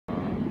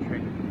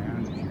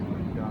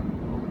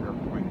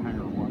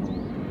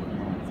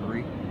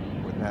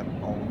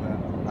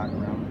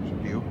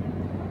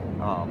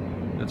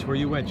That's where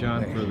you went,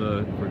 John,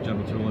 for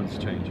General Toolin's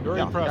change.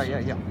 Very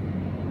impressive. Yeah.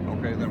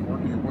 Okay, then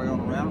working your way on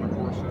around, of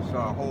course, this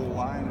whole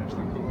line is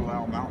the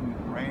OOOO mountain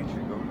range.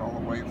 It goes all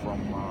the way from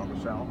the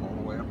south all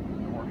the way up to the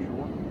north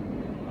shore.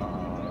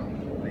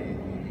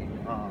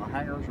 The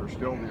hangars are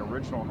still the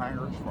original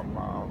hangars from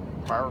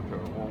prior to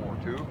World War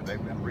II.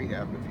 They've been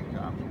rehabbed a few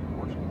times, of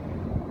course.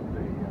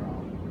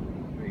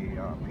 The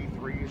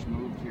P3s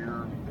moved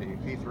here. The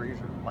P3s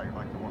are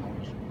like the one on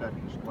that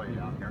display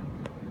down here.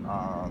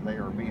 They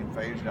are being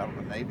phased out of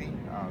the Navy.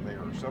 They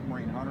are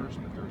submarine hunters,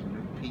 but there's a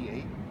new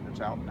P8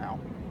 that's out now.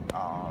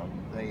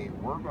 They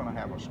were going to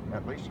have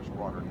at least a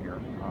squadron here,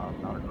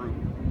 not a group,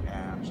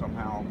 and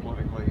somehow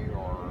politically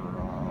or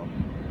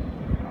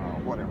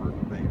whatever,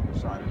 they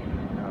decided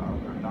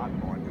they're not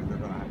going to.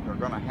 They're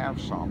going to have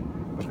some,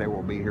 but they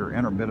will be here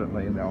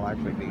intermittently, and they'll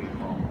actually be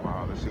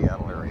from the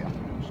Seattle area.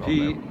 So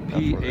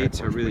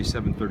P8s are really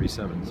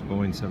 737s,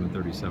 Boeing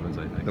 737s,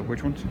 I think. The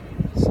which ones?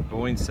 It's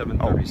Boeing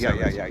 737s.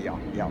 Oh,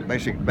 yeah.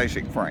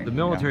 Basic frame. The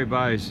military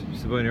buys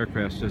civilian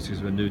aircraft just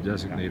as a new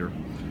designator.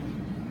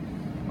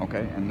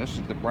 Okay, and this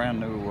is the brand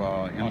new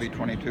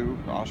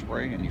MB-22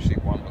 Osprey, and you see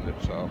one with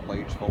its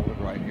blades folded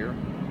right here.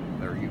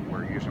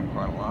 We're using them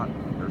quite a lot.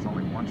 There's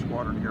only one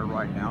squadron here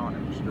right now, and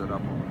it was stood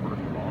up on the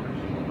 1st of August.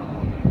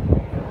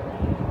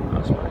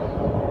 Osprey.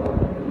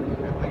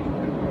 At least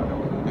two, I know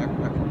the next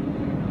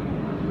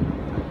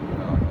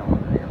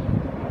calendar year.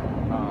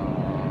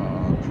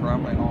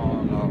 Traveling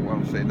on,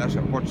 well, see, that's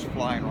what's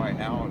flying right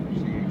now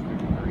is the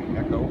CH-53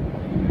 Echo.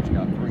 It's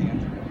got 3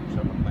 engines,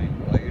 7 main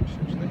blades.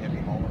 It's the heavy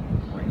hauler.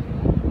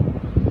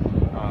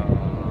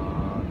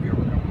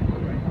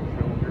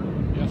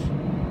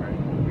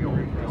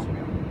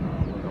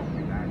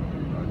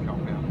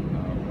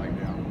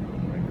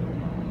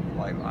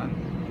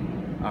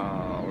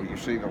 You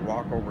see the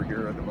rock over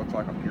here that looks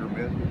like a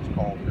pyramid. It's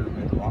called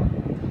Pyramid Rock.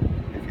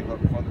 If you look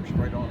further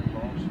straight on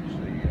across, you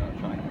see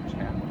Chinese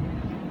hat,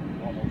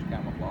 almost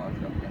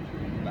camouflaged up against the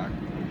back of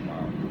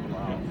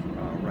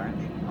OOOO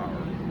ranch, or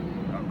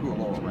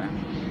OOOO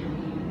ranch.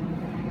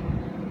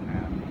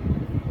 And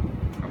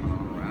coming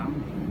on around.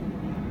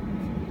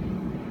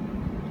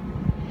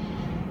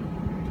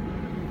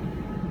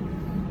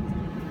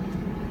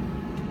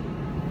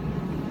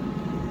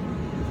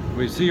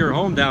 We see your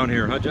home down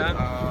here, huh, John?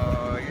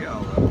 Yeah,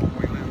 the home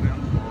we lived in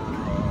for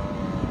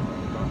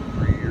about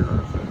 3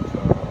 years. It's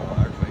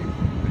actually,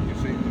 you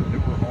see the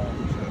newer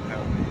homes that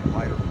have the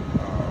lighter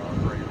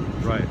gray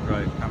roofs. Right.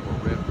 Kind of a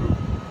red roof.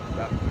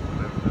 That's what we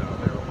lived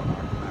there when I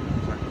commanded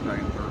the 2nd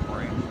Battalion, 3rd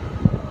Marines.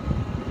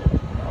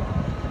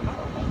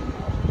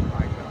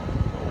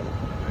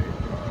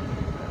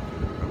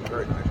 It's a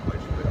very nice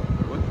place to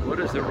live. What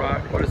is the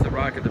rock? What is the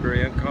rock at the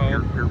very end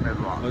called? Pyramid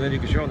Rock. Well, then you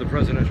can show them the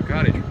presidential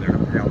cottage from there.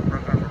 Yeah, the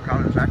presidential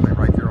cottage is actually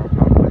right there on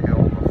top of the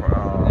hill.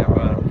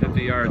 About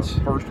 50 yards.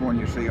 The first one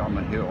you see on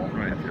the hill,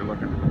 right, if you're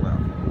looking to the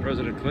left.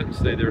 President Clinton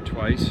stayed there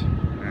twice.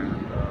 And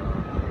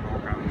there's all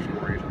kinds of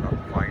stories about the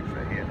fights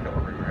that he and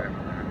Hillary were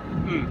having there.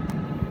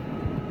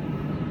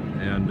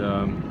 And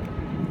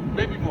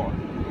maybe more.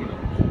 Who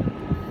knows?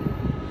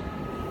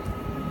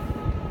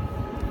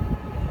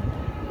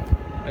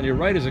 And your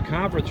right is a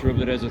conference room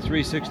that has a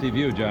 360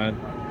 view, John.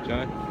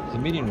 It's a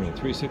meeting room,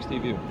 360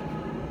 view.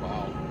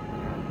 Wow.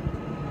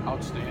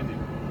 Outstanding.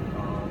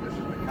 This is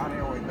the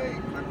Kaneohe Bay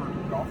Clipper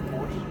Golf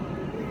Course.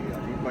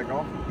 Do you play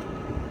golf?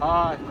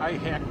 I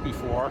hacked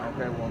before.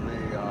 Okay, well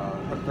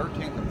the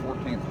 13th and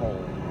 14th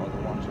hole are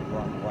the ones that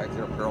run right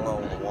there parallel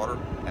with the water,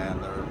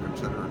 and they're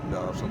considered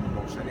some of the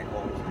most scenic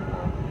holes in the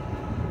world.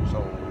 So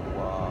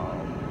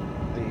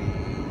the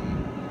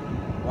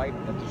right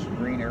at this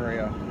green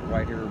area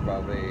right here by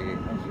the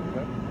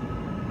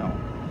no,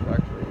 it's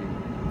actually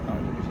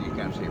you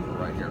can't see it from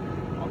right here.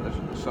 On this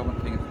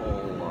 17th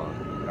hole, or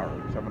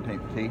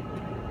 17th tee,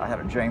 I had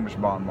a James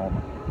Bond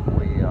moment.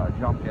 We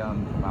jumped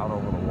in from out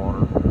over the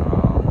water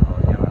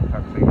in a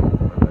tuxedo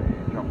where they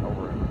jumped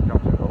over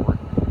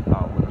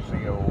with the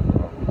CO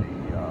of the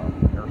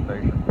air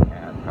station,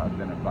 and I'd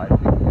been invited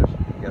to be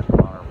guest of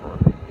honor for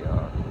the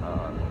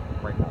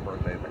grateful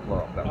birthday at the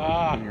club. That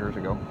was 2 years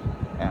ago.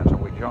 And so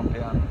we jumped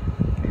in,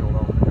 peeled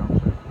over the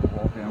jumpsuit,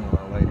 walked in with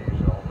our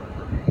ladies, all the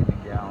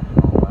evening gowns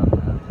and all that,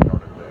 and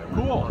started there.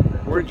 Cool.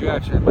 Where'd you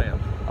actually land?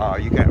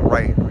 You can't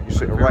you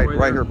see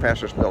right here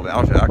past this building.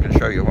 I can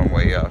show you when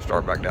we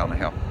start back down the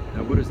hill.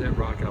 Now, what is that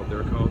rock out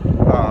there called?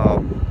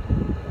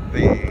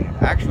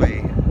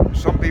 Actually,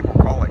 some people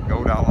call it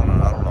Goat Island,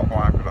 and I don't know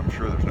why, because I'm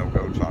sure there's no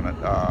goats on it.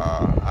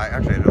 I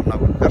actually don't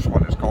know. This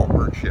one is called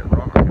Bird Shit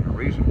Rock, and the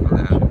reason for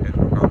that is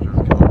because there's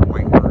a lot of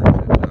white birds.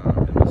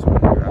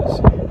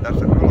 That's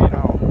the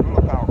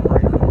OOOO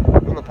crater.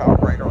 OOOO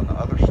crater on the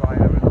other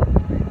side of it,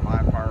 the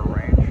live fire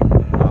range.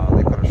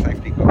 They put a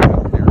safety boat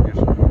out there.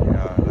 Just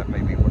that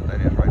may be what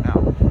that is right now,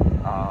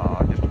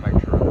 just to make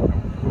sure that no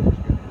boats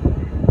get the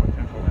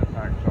potential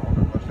impact zone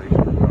unless they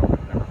should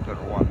never put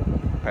one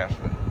past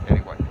the.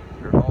 Anyway,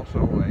 there's also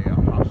a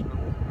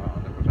hospital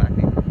that was active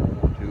in World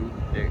War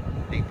II,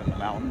 deep in the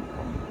mountain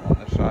on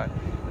this side.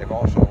 They've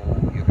also,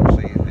 you can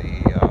see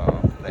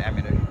the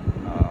ammunition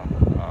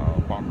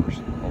bunkers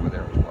over there.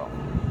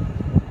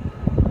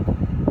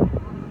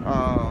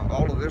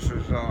 this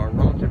is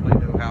relatively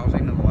new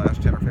housing in the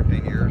last 10 or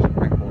 15 years. A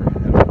big portion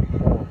of this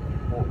is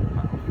horrible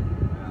house.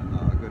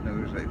 And good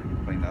news, they've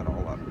cleaned that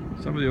all up.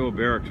 Some of the old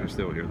barracks are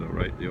still here, though,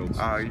 right? The old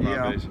squad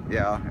base.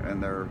 Yeah,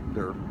 and they're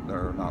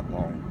not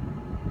long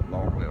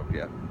lived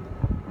yet.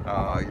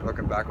 You're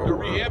looking back They're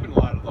over. rehabbing a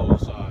lot of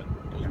those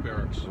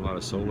barracks. A lot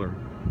of solar.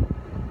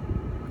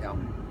 Yeah.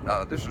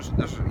 This is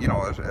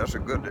as a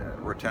good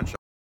retention